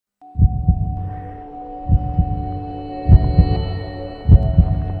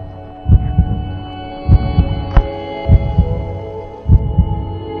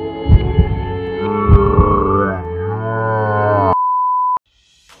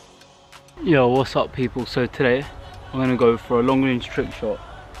Yo, what's up people? So today I'm gonna go for a long range trick shot.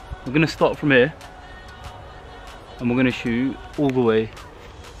 We're gonna start from here and we're gonna shoot all the way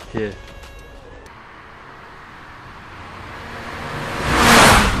here.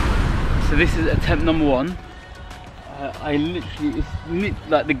 So this is attempt number one. I literally,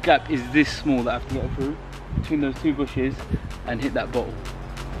 like the gap is this small that I have to get through between those two bushes and hit that bottle.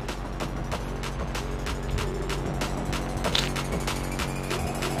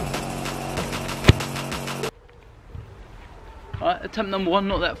 Alright, attempt number one,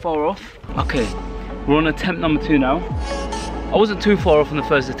 not that far off. Okay, we're on attempt number two now. I wasn't too far off on the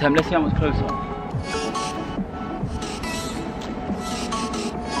first attempt. Let's see how much closer.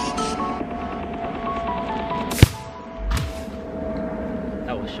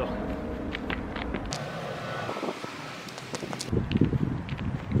 That was shocking.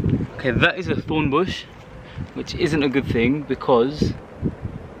 Okay, that is a thorn bush, which isn't a good thing because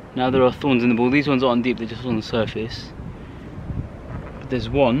now there are thorns in the ball. These ones aren't deep, they're just on the surface. There's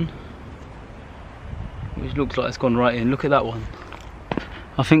one which looks like it's gone right in. Look at that one.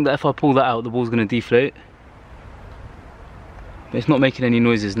 I think that if I pull that out, the ball's going to deflate. But it's not making any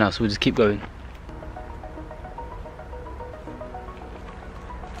noises now, so we'll just keep going.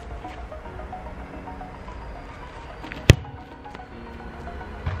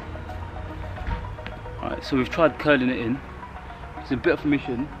 Alright, so we've tried curling it in. It's a bit of a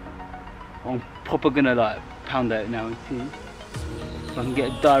mission. I'm proper gonna like pound at it now and see. So I can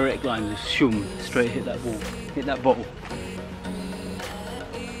get a direct line, just shoom, straight hit that ball, hit that bottle.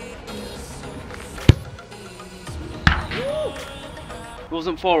 It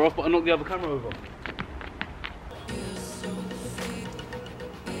wasn't far off, but I knocked the other camera over.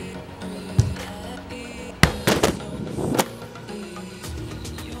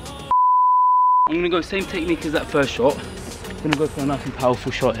 I'm gonna go same technique as that first shot. I'm gonna go for a nice and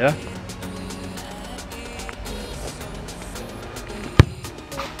powerful shot, yeah?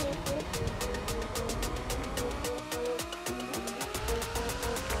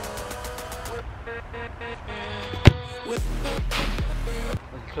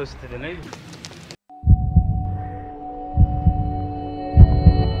 Closer to the lane.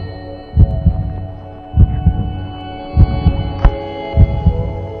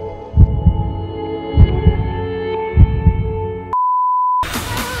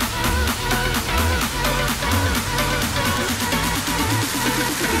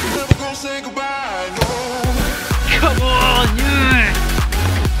 Never gonna say goodbye, no. Come on, yeah!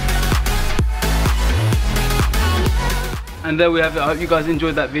 And there we have it. I hope you guys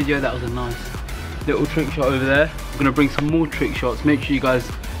enjoyed that video. That was a nice little trick shot over there. I'm gonna bring some more trick shots. Make sure you guys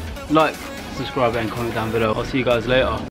like, subscribe and comment down below. I'll see you guys later.